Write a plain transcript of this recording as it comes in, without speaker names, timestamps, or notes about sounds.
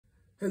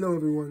Hello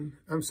everyone,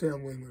 I'm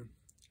Sam Waymon,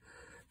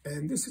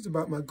 and this is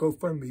about my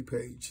GoFundMe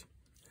page.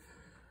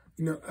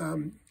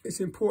 It's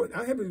important.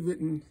 I haven't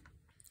written,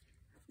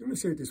 let me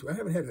say it this way, I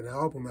haven't had an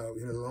album out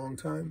in a long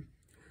time,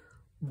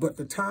 but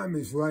the time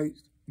is right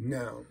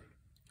now.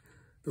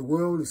 The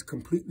world is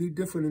completely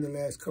different in the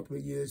last couple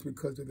of years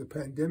because of the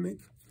pandemic.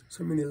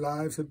 So many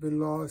lives have been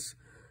lost.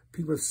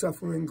 People are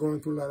suffering,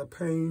 going through a lot of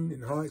pain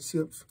and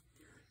hardships.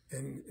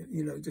 And,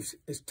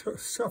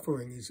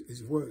 suffering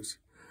is worse.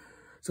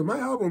 So my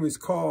album is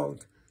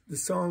called The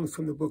Songs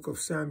from the Book of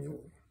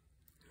Samuel.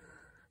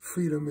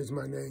 Freedom is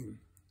my name.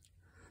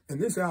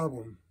 And this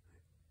album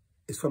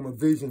is from a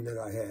vision that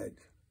I had.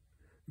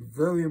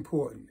 Very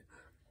important.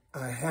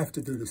 I have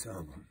to do this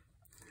album.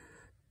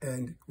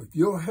 And with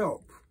your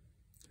help,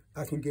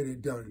 I can get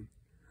it done.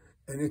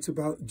 And it's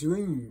about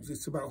dreams.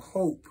 It's about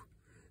hope.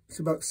 It's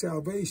about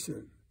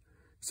salvation.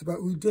 It's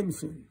about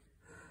redemption.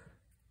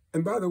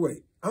 And by the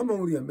way, I'm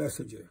only a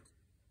messenger.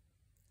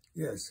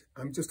 Yes,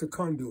 I'm just a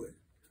conduit.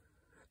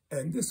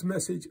 And this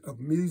message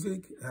of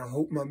music, I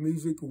hope my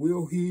music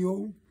will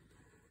heal.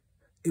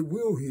 It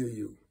will heal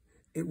you.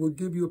 It will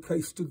give you a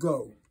place to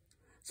go.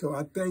 So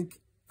I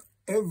thank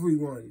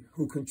everyone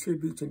who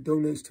contributes and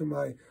donates to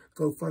my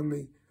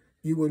GoFundMe.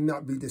 You will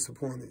not be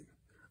disappointed.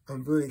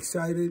 I'm very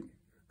excited.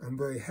 I'm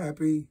very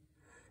happy.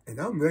 And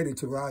I'm ready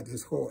to ride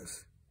this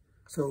horse.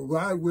 So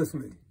ride with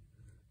me.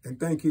 And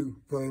thank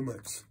you very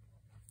much.